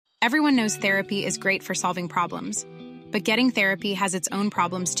Everyone knows therapy is great for solving problems, but getting therapy has its own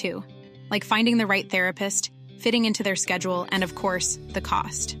problems too, like finding the right therapist, fitting into their schedule, and of course, the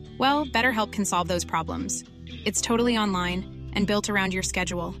cost. Well, BetterHelp can solve those problems. It's totally online and built around your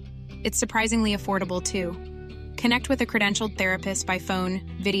schedule. It's surprisingly affordable too. Connect with a credentialed therapist by phone,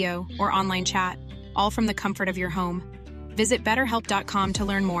 video, or online chat, all from the comfort of your home. Visit BetterHelp.com to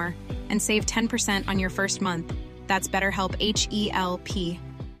learn more and save 10% on your first month. That's BetterHelp, H-E-L-P.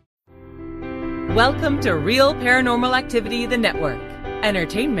 Welcome to Real Paranormal Activity, the network.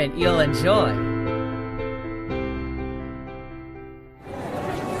 Entertainment you'll enjoy.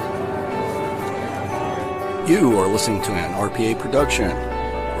 You are listening to an RPA production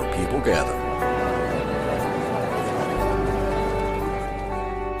where people gather.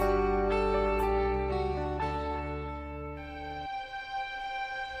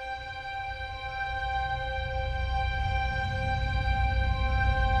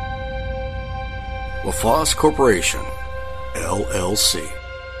 LaFosse Corporation, LLC.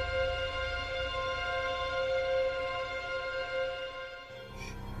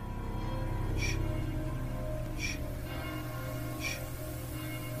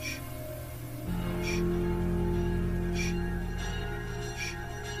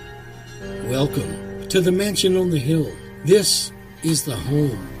 Welcome to the Mansion on the Hill. This is the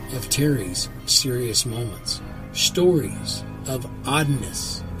home of Terry's Mysterious Moments. Stories of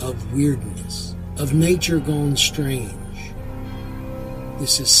oddness, of weirdness, of nature gone strange.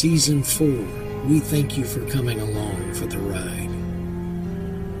 This is season 4. We thank you for coming along for the ride.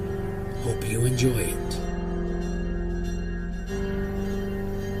 Hope you enjoy it.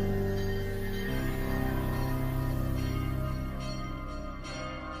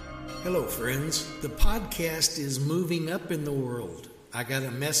 Hello, friends. The podcast is moving up in the world. I got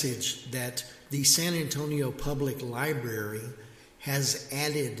a message that the San Antonio Public Library has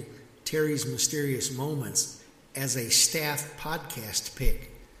added Terry's Mysterious Moments as a staff podcast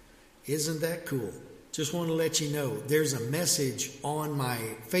pick. Isn't that cool? Just want to let you know there's a message on my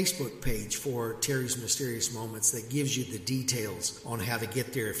Facebook page for Terry's Mysterious Moments that gives you the details on how to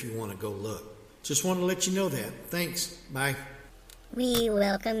get there if you want to go look. Just want to let you know that. Thanks. Bye. We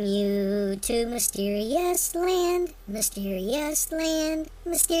welcome you to Mysterious Land, Mysterious Land,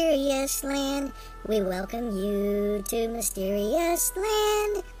 Mysterious Land. We welcome you to Mysterious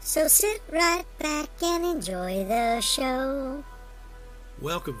Land. So sit right back and enjoy the show.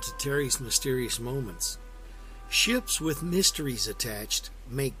 Welcome to Terry's Mysterious Moments. Ships with mysteries attached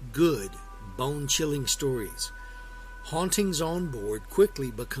make good, bone-chilling stories. Hauntings on board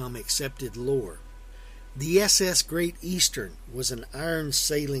quickly become accepted lore. The SS Great Eastern was an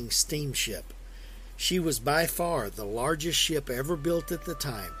iron-sailing steamship. She was by far the largest ship ever built at the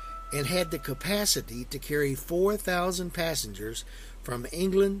time and had the capacity to carry 4,000 passengers from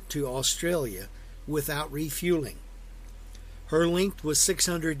England to Australia without refueling. Her length was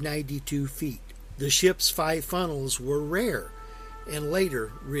 692 feet. The ship's 5 funnels were rare and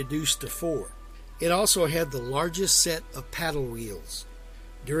later reduced to 4. It also had the largest set of paddle wheels.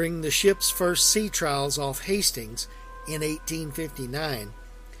 During the ship's first sea trials off Hastings in 1859,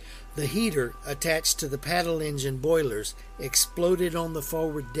 the heater attached to the paddle engine boilers exploded on the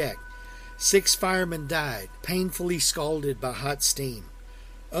forward deck. 6 firemen died, painfully scalded by hot steam.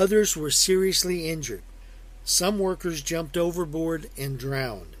 Others were seriously injured. Some workers jumped overboard and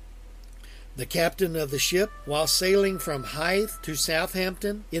drowned. The captain of the ship, while sailing from Hythe to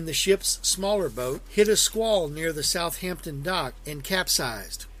Southampton in the ship's smaller boat, hit a squall near the Southampton dock and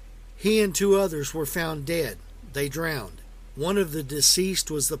capsized. He and 2 others were found dead. They drowned. One of the deceased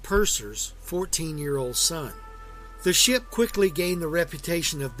was the purser's 14-year-old son. The ship quickly gained the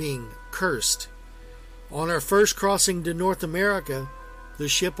reputation of being cursed. On our first crossing to North America, the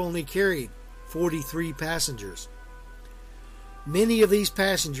ship only carried 43 passengers. Many of these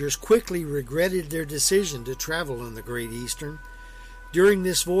passengers quickly regretted their decision to travel on the Great Eastern. During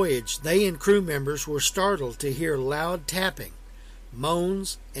this voyage, they and crew members were startled to hear loud tapping,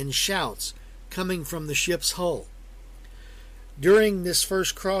 moans, and shouts coming from the ship's hull. During this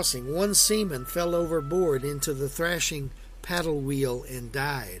first crossing, one seaman fell overboard into the thrashing paddle wheel and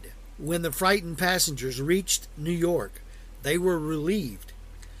died. When the frightened passengers reached New York, they were relieved,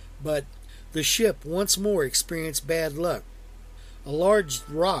 but the ship once more experienced bad luck. A large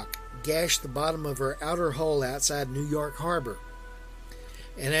rock gashed the bottom of her outer hull outside New York Harbor,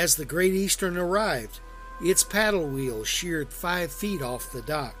 and as the Great Eastern arrived, its paddle wheel sheared 5 feet off the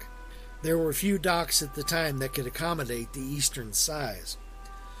dock. There were few docks at the time that could accommodate the Eastern's size.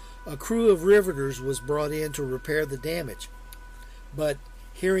 A crew of riveters was brought in to repair the damage, but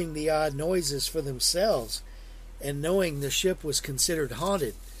hearing the odd noises for themselves and knowing the ship was considered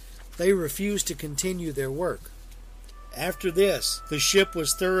haunted, they refused to continue their work. After this, the ship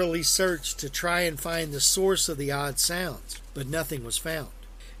was thoroughly searched to try and find the source of the odd sounds, but nothing was found.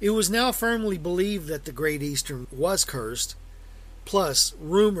 It was now firmly believed that the Great Eastern was cursed. Plus,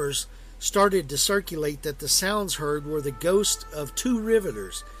 rumors started to circulate that the sounds heard were the ghosts of 2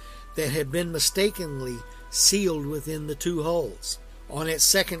 riveters that had been mistakenly sealed within the 2 hulls. On its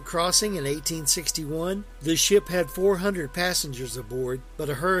second crossing in 1861, the ship had 400 passengers aboard, but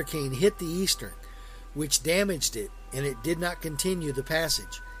a hurricane hit the Eastern, which damaged it, and it did not continue the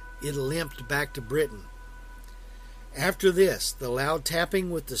passage. It limped back to Britain. After this, the loud tapping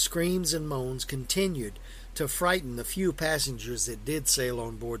with the screams and moans continued to frighten the few passengers that did sail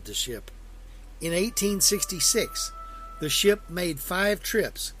on board the ship. In 1866, the ship made 5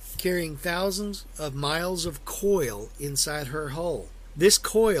 trips, carrying thousands of miles of coil inside her hull. This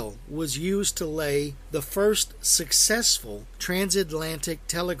coil was used to lay the first successful transatlantic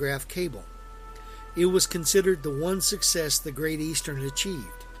telegraph cable. It was considered the one success the Great Eastern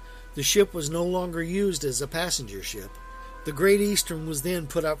achieved. The ship was no longer used as a passenger ship. The Great Eastern was then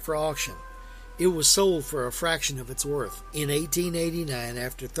put up for auction. It was sold for a fraction of its worth. In 1889,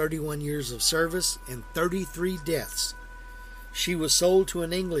 after 31 years of service and 33 deaths, she was sold to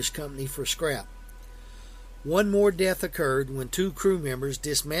an English company for scrap. One more death occurred when 2 crew members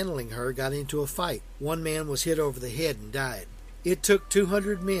dismantling her got into a fight. One man was hit over the head and died. It took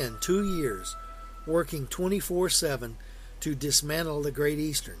 200 men 2 years, working 24/7, to dismantle the Great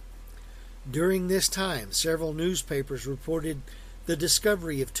Eastern. During this time, several newspapers reported the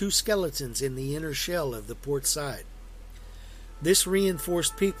discovery of 2 skeletons in the inner shell of the port side. This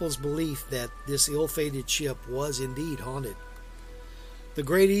reinforced people's belief that this ill-fated ship was indeed haunted. The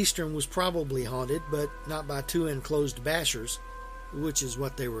Great Eastern was probably haunted, but not by 2 enclosed bashers, which is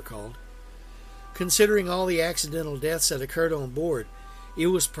what they were called. Considering all the accidental deaths that occurred on board, it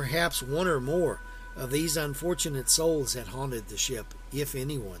was perhaps 1 or more of these unfortunate souls that haunted the ship, if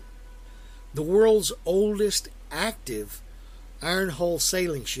anyone. The world's oldest active iron-hull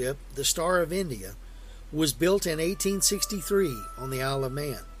sailing ship, the Star of India, was built in 1863 on the Isle of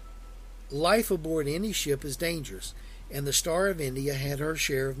Man. Life aboard any ship is dangerous, and the Star of India had her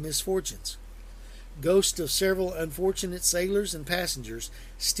share of misfortunes. Ghosts of several unfortunate sailors and passengers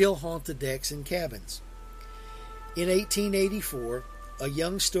still haunt the decks and cabins. In 1884, a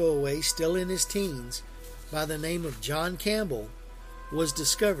young stowaway still in his teens, by the name of John Campbell, was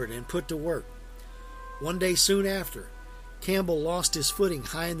discovered and put to work. One day soon after, Campbell lost his footing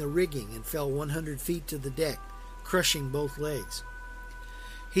high in the rigging and fell 100 feet to the deck, crushing both legs.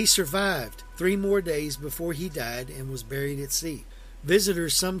 He survived 3 more days before he died and was buried at sea.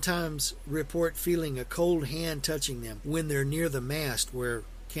 Visitors sometimes report feeling a cold hand touching them when they're near the mast where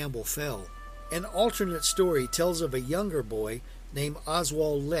Campbell fell. An alternate story tells of a younger boy named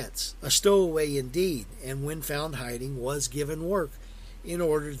Oswald Letts, a stowaway indeed, and when found hiding was given work in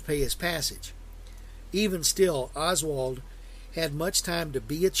order to pay his passage. Even still, Oswald had much time to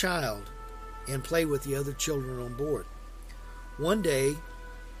be a child and play with the other children on board. One day,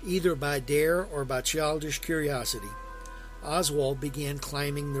 either by dare or by childish curiosity, Oswald began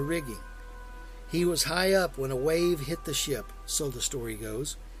climbing the rigging. He was high up when a wave hit the ship, so the story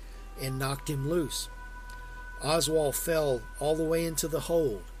goes, and knocked him loose. Oswald fell all the way into the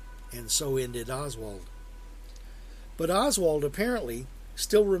hold, and so ended Oswald. But Oswald apparently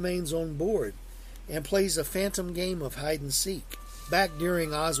still remains on board and plays a phantom game of hide-and-seek. Back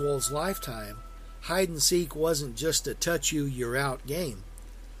during Oswald's lifetime, hide-and-seek wasn't just a touch-you-you're-out game.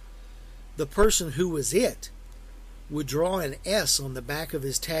 The person who was it would draw an S on the back of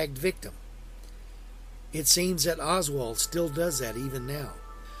his tagged victim. It seems that Oswald still does that even now.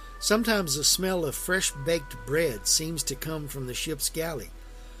 Sometimes the smell of fresh-baked bread seems to come from the ship's galley,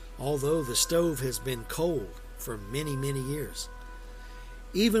 although the stove has been cold for many, many years.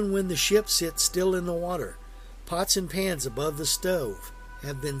 Even when the ship sits still in the water, pots and pans above the stove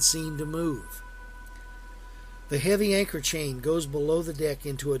have been seen to move. The heavy anchor chain goes below the deck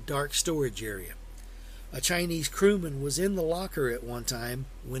into a dark storage area. A Chinese crewman was in the locker at one time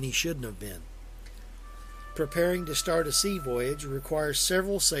when he shouldn't have been. Preparing to start a sea voyage requires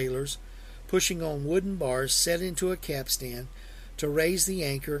several sailors pushing on wooden bars set into a capstan to raise the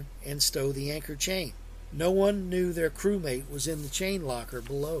anchor and stow the anchor chain. No one knew their crewmate was in the chain locker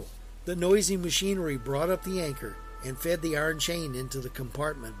below. The noisy machinery brought up the anchor and fed the iron chain into the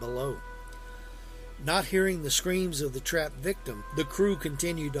compartment below. Not hearing the screams of the trapped victim, the crew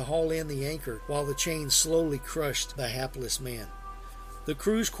continued to haul in the anchor while the chain slowly crushed the hapless man. The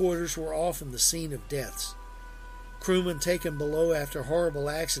crew's quarters were often the scene of deaths. Crewmen taken below after horrible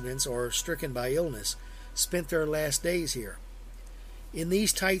accidents or stricken by illness spent their last days here. In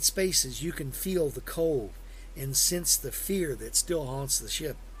these tight spaces, you can feel the cold and sense the fear that still haunts the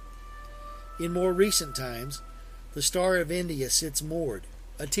ship. In more recent times, the Star of India sits moored,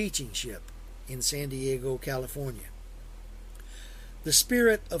 a teaching ship, in San Diego, California. The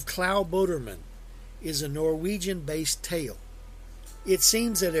Spirit of Cloudboterman is a Norwegian-based tale. It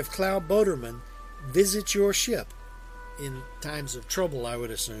seems that if Cloudboterman visits your ship, in times of trouble I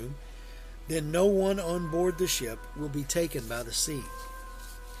would assume, then no one on board the ship will be taken by the sea.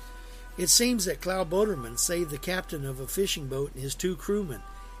 It seems that Cloudboterman saved the captain of a fishing boat and his 2 crewmen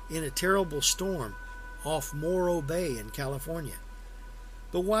in a terrible storm off Morro Bay in California.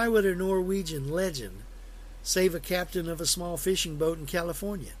 But why would a Norwegian legend save a captain of a small fishing boat in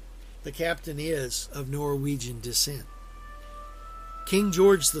California? The captain is of Norwegian descent. King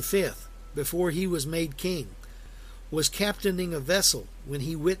George V, before he was made king, was captaining a vessel when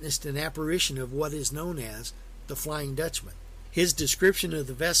he witnessed an apparition of what is known as the Flying Dutchman. His description of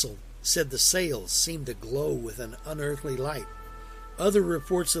the vessel said the sails seemed to glow with an unearthly light. Other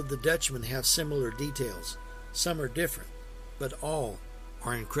reports of the Dutchman have similar details. Some are different, but all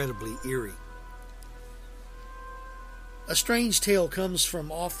are incredibly eerie. A strange tale comes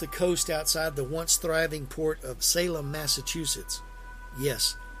from off the coast outside the once thriving port of Salem, Massachusetts.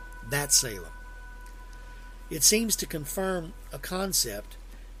 Yes, that's Salem. It seems to confirm a concept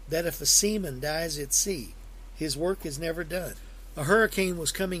that if a seaman dies at sea, his work is never done. A hurricane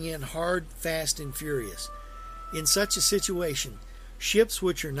was coming in hard, fast, and furious. In such a situation, ships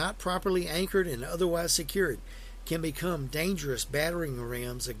which are not properly anchored and otherwise secured can become dangerous battering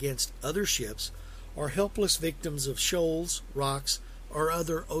rams against other ships or helpless victims of shoals, rocks, or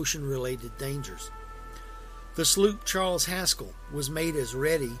other ocean-related dangers. The sloop Charles Haskell was made as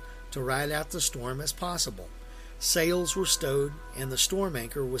ready to ride out the storm as possible. Sails were stowed and the storm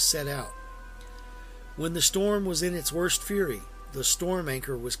anchor was set out. When the storm was in its worst fury, the storm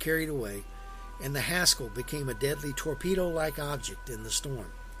anchor was carried away and the Haskell became a deadly torpedo-like object in the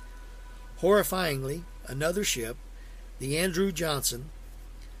storm. Horrifyingly, another ship, the Andrew Johnson,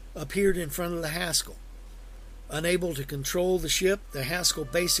 appeared in front of the Haskell. Unable to control the ship, the Haskell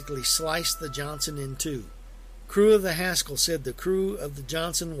basically sliced the Johnson in two. Crew of the Haskell said the crew of the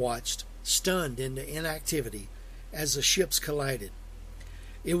Johnson watched, stunned into inactivity, as the ships collided.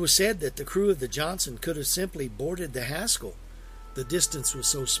 It was said that the crew of the Johnson could have simply boarded the Haskell. The distance was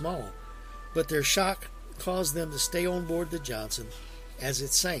so small, but their shock caused them to stay on board the Johnson as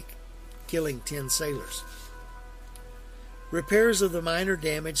it sank, killing 10 sailors. Repairs of the minor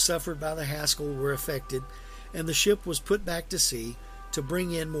damage suffered by the Haskell were effected, and the ship was put back to sea to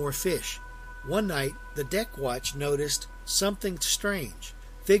bring in more fish. One night, the deck watch noticed something strange,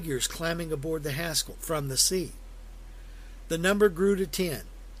 figures climbing aboard the Haskell from the sea. The number grew to 10,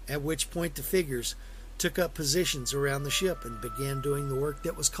 at which point the figures took up positions around the ship and began doing the work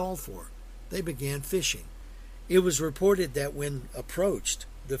that was called for. They began fishing. It was reported that when approached,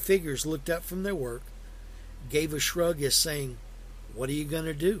 the figures looked up from their work, gave a shrug as saying, "What are you going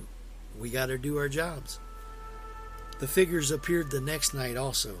to do? We got to do our jobs." The figures appeared the next night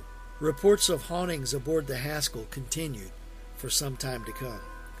also. Reports of hauntings aboard the Haskell continued for some time to come.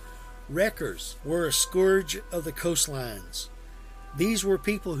 Wreckers were a scourge of the coastlines. These were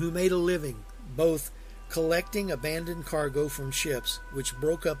people who made a living both collecting abandoned cargo from ships which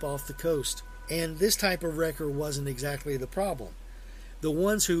broke up off the coast, and this type of wrecker wasn't exactly the problem. The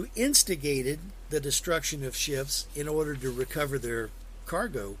ones who instigated the destruction of ships in order to recover their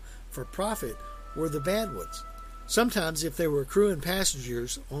cargo for profit were the bad ones. Sometimes, if there were crew and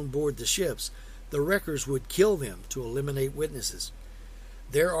passengers on board the ships, the wreckers would kill them to eliminate witnesses.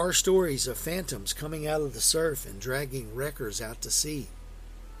 There are stories of phantoms coming out of the surf and dragging wreckers out to sea.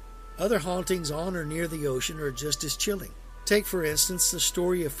 Other hauntings on or near the ocean are just as chilling. Take, for instance, the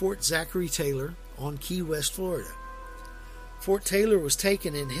story of Fort Zachary Taylor on Key West, Florida. Fort Taylor was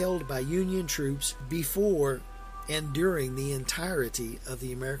taken and held by Union troops before and during the entirety of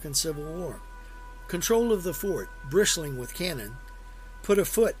the American Civil War. Control of the fort, bristling with cannon, put a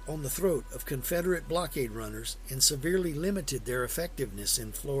foot on the throat of Confederate blockade runners and severely limited their effectiveness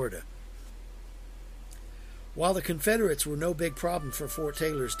in Florida. While the Confederates were no big problem for Fort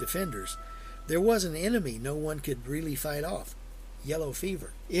Taylor's defenders, there was an enemy no one could really fight off: yellow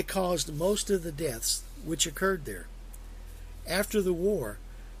fever. It caused most of the deaths which occurred there. After the war,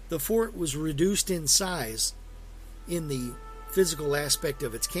 the fort was reduced in size in the physical aspect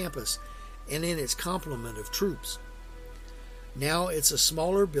of its campus and in its complement of troops. Now it's a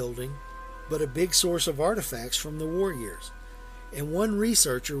smaller building, but a big source of artifacts from the war years, and one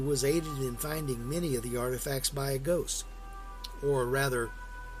researcher was aided in finding many of the artifacts by a ghost, or rather,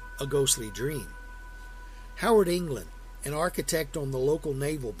 a ghostly dream. Howard England, an architect on the local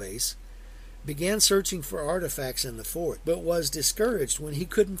naval base, began searching for artifacts in the fort, but was discouraged when he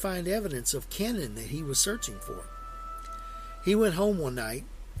couldn't find evidence of cannon that he was searching for. He went home one night,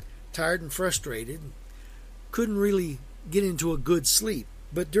 tired and frustrated, couldn't really get into a good sleep,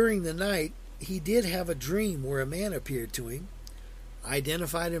 but during the night he did have a dream where a man appeared to him,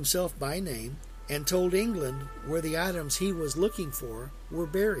 identified himself by name, and told England where the items he was looking for were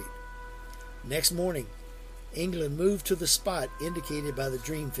buried. Next morning, England moved to the spot indicated by the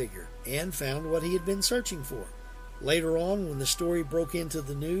dream figure and found what he had been searching for. Later on, when the story broke into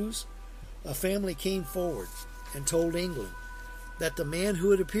the news, a family came forward and told England that the man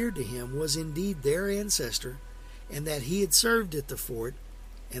who had appeared to him was indeed their ancestor, and that he had served at the fort,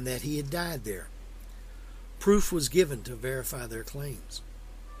 and that he had died there. Proof was given to verify their claims.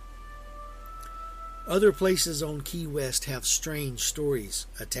 Other places on Key West have strange stories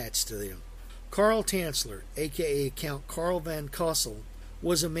attached to them. Carl Tanzler, aka Count Carl van Kossel,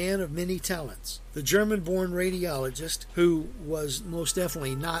 was a man of many talents. The German-born radiologist, who was most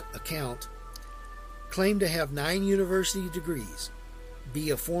definitely not a count, claimed to have 9 university degrees, be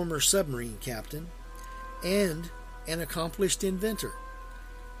a former submarine captain, and an accomplished inventor.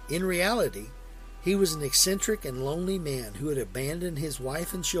 In reality, he was an eccentric and lonely man who had abandoned his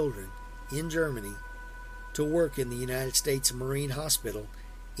wife and children in Germany to work in the United States Marine Hospital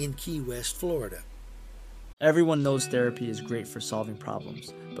in Key West, Florida. Everyone knows therapy is great for solving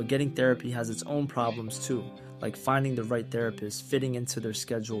problems, but getting therapy has its own problems too, like finding the right therapist, fitting into their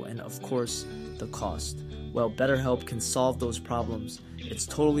schedule, and of course, the cost. Well, BetterHelp can solve those problems. It's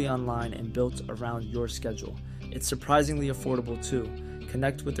totally online and built around your schedule. It's surprisingly affordable too.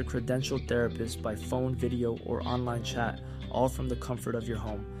 Connect with a credentialed therapist by phone, video, or online chat, all from the comfort of your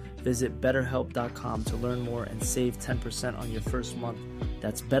home. Visit BetterHelp.com to learn more and save 10% on your first month.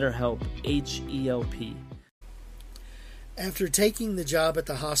 That's BetterHelp, H-E-L-P. After taking the job at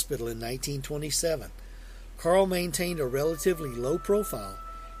the hospital in 1927, Carl maintained a relatively low profile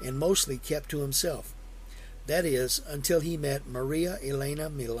and mostly kept to himself. That is, until he met Maria Elena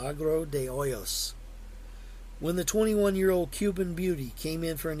Milagro de Hoyos. When the 21-year-old Cuban beauty came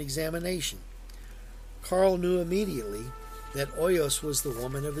in for an examination, Carl knew immediately that Hoyos was the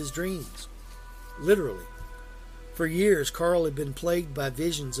woman of his dreams. Literally. For years, Carl had been plagued by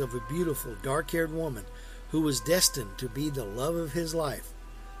visions of a beautiful, dark-haired woman who was destined to be the love of his life.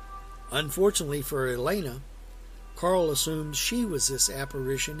 Unfortunately for Elena, Carl assumed she was this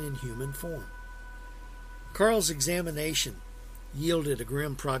apparition in human form. Carl's examination yielded a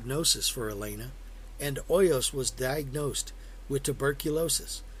grim prognosis for Elena, and Hoyos was diagnosed with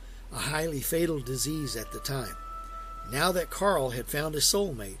tuberculosis, a highly fatal disease at the time. Now that Carl had found a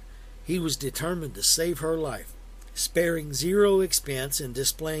soulmate, he was determined to save her life. Sparing zero expense and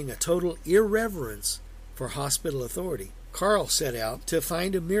displaying a total irreverence for hospital authority, Carl set out to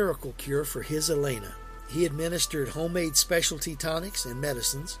find a miracle cure for his Elena. He administered homemade specialty tonics and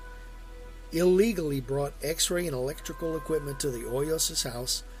medicines, illegally brought X-ray and electrical equipment to the Hoyos'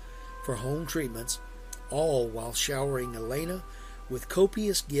 house for home treatments, all while showering Elena with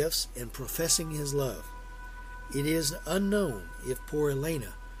copious gifts and professing his love. It is unknown if poor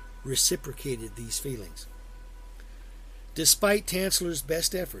Elena reciprocated these feelings. Despite Tanzler's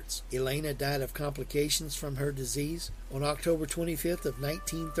best efforts, Elena died of complications from her disease on October 25th of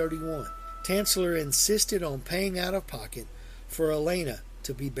 1931. Tanzler insisted on paying out of pocket for Elena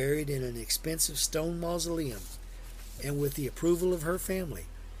to be buried in an expensive stone mausoleum, and with the approval of her family,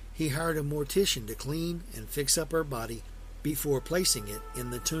 he hired a mortician to clean and fix up her body before placing it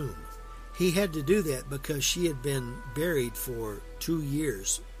in the tomb. He had to do that because she had been buried for 2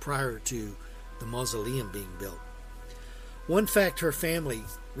 years prior to the mausoleum being built. One fact her family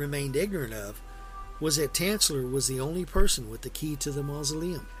remained ignorant of was that Tanzler was the only person with the key to the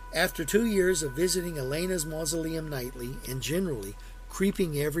mausoleum. After 2 years of visiting Elena's mausoleum nightly and generally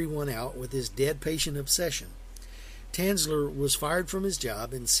creeping everyone out with his dead patient obsession, Tanzler was fired from his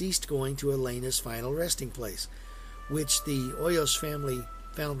job and ceased going to Elena's final resting place, which the Hoyos family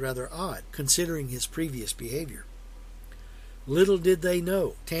found rather odd, considering his previous behavior. Little did they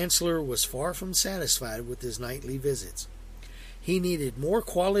know, Tanzler was far from satisfied with his nightly visits. He needed more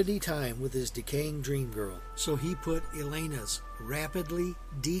quality time with his decaying dream girl, so he put Elena's rapidly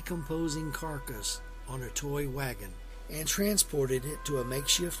decomposing carcass on a toy wagon and transported it to a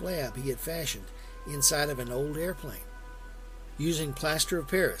makeshift lab he had fashioned inside of an old airplane. Using plaster of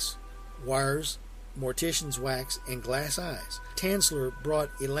Paris, wires, mortician's wax, and glass eyes, Tanzler brought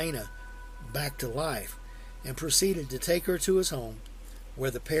Elena back to life and proceeded to take her to his home,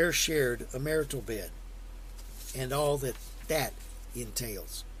 where the pair shared a marital bed, and all that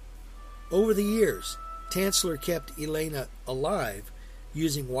entails. Over the years, Tanzler kept Elena alive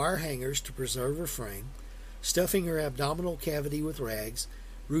using wire hangers to preserve her frame, stuffing her abdominal cavity with rags,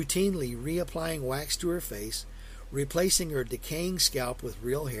 routinely reapplying wax to her face, replacing her decaying scalp with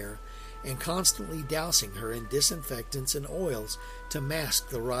real hair, and constantly dousing her in disinfectants and oils to mask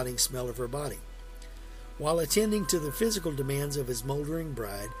the rotting smell of her body. While attending to the physical demands of his moldering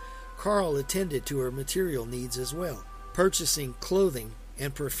bride, Carl attended to her material needs as well, purchasing clothing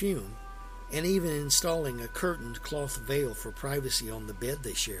and perfume, and even installing a curtained cloth veil for privacy on the bed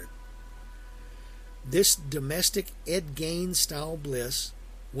they shared. This domestic Ed Gain-style bliss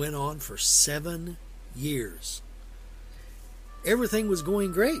went on for 7 years. Everything was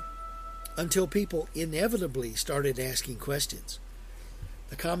going great until people inevitably started asking questions.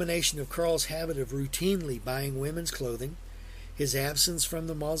 The combination of Carl's habit of routinely buying women's clothing, his absence from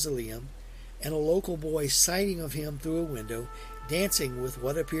the mausoleum, and a local boy sighting of him through a window dancing with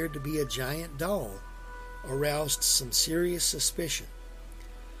what appeared to be a giant doll aroused some serious suspicion.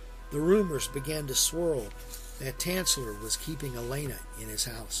 The rumors began to swirl that Tanzler was keeping Elena in his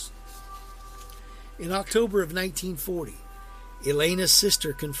house. In October of 1940, Elena's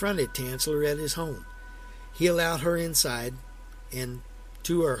sister confronted Tanzler at his home. He allowed her inside, and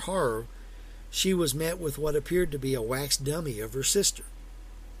to her horror, she was met with what appeared to be a wax dummy of her sister.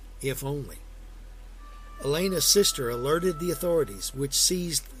 If only. Elena's sister alerted the authorities, which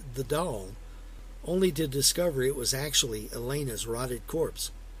seized the doll, only to discover it was actually Elena's rotted corpse.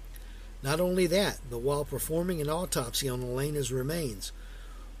 Not only that, but while performing an autopsy on Elena's remains,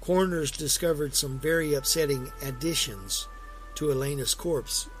 coroners discovered some very upsetting additions to Elena's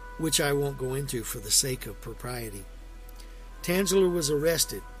corpse, which I won't go into for the sake of propriety. Tanzler was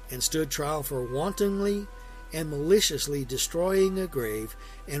arrested and stood trial for wantonly and maliciously destroying a grave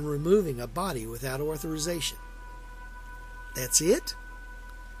and removing a body without authorization. That's it?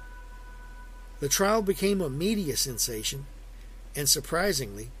 The trial became a media sensation, and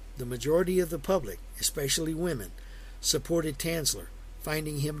surprisingly, the majority of the public, especially women, supported Tanzler,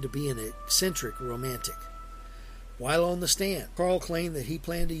 finding him to be an eccentric romantic. While on the stand, Carl claimed that he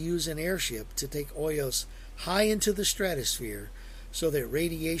planned to use an airship to take Hoyos high into the stratosphere so that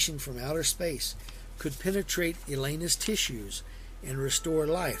radiation from outer space could penetrate Elena's tissues and restore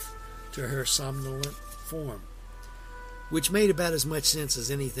life to her somnolent form, which made about as much sense as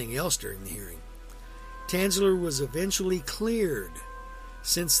anything else during the hearing. Tanzler was eventually cleared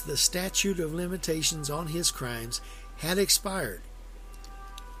since the statute of limitations on his crimes had expired.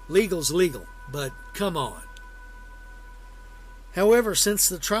 Legal's legal, but come on. However, since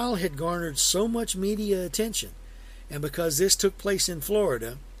the trial had garnered so much media attention, and because this took place in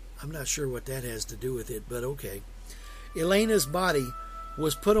Florida, I'm not sure what that has to do with it, but okay, Elena's body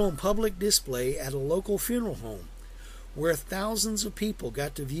was put on public display at a local funeral home, where thousands of people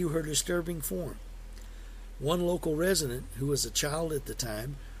got to view her disturbing form. One local resident, who was a child at the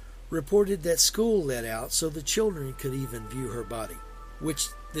time, reported that school let out so the children could even view her body, which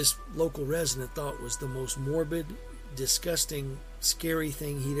this local resident thought was the most morbid, disgusting, scary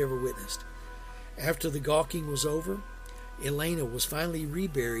thing he'd ever witnessed. After the gawking was over, Elena was finally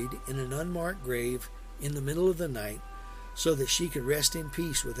reburied in an unmarked grave in the middle of the night so that she could rest in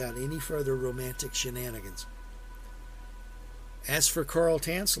peace without any further romantic shenanigans. As for Carl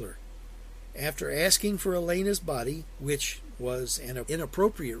Tanzler, after asking for Elena's body, which was an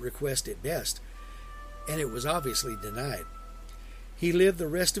inappropriate request at best, and it was obviously denied, he lived the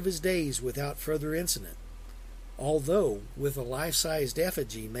rest of his days without further incident, although with a life-sized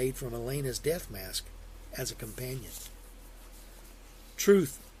effigy made from Elena's death mask as a companion.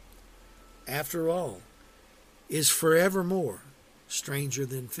 Truth, after all, is forevermore stranger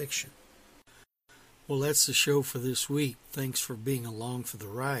than fiction. Well, that's the show for this week. Thanks for being along for the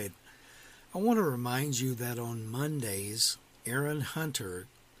ride. I want to remind you that on Mondays, Aaron Hunter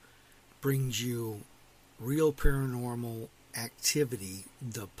brings you Real Paranormal Activity,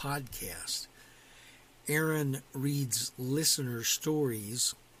 the podcast. Aaron reads listener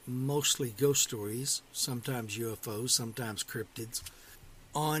stories, mostly ghost stories, sometimes UFOs, sometimes cryptids.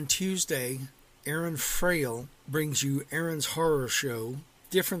 On Tuesday, Aaron Frail brings you Aaron's Horror Show,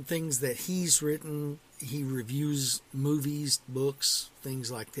 different things that he's written. He reviews movies, books,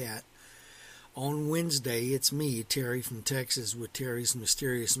 things like that. On Wednesday, it's me, Terry from Texas, with Terry's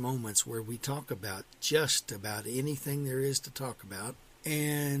Mysterious Moments, where we talk about just about anything there is to talk about.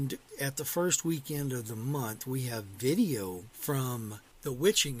 And at the first weekend of the month, we have video from The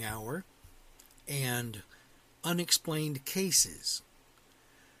Witching Hour and Unexplained Cases.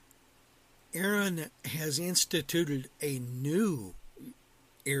 Aaron has instituted a new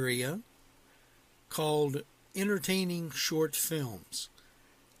area called Entertaining Short Films.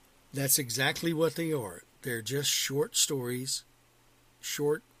 That's exactly what they are. They're just short stories,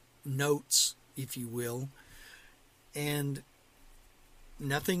 short notes, if you will, and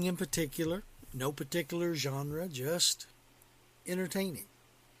nothing in particular, no particular genre, just entertaining.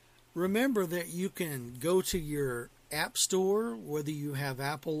 Remember that you can go to your app store, whether you have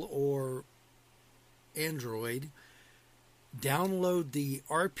Apple or Android, download the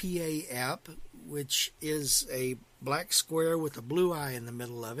RPA app, which is a black square with a blue eye in the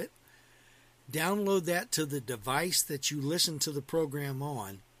middle of it. Download that to the device that you listen to the program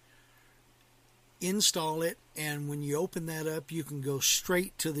on. Install it, and when you open that up, you can go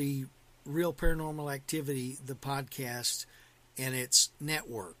straight to the Real Paranormal Activity, the podcast, and its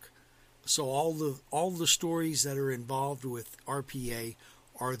network. So all the stories that are involved with RPA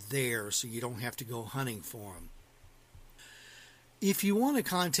are there, so you don't have to go hunting for them. If you want to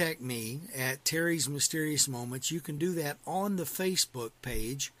contact me at Terry's Mysterious Moments, you can do that on the Facebook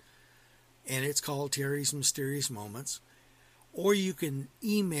page, and it's called Terry's Mysterious Moments. Or you can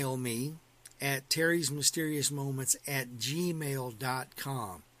email me at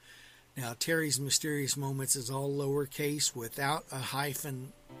terrysmysteriousmoments@gmail.com. Now, Terry's Mysterious Moments is all lowercase without a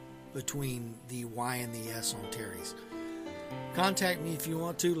hyphen between the Y and the S on Terry's. Contact me if you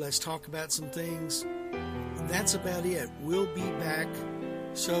want to. Let's talk about some things. That's about it. We'll be back.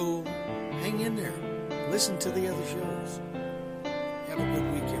 So hang in there. Listen to the other shows. Have a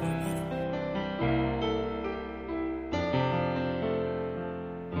good week, everybody.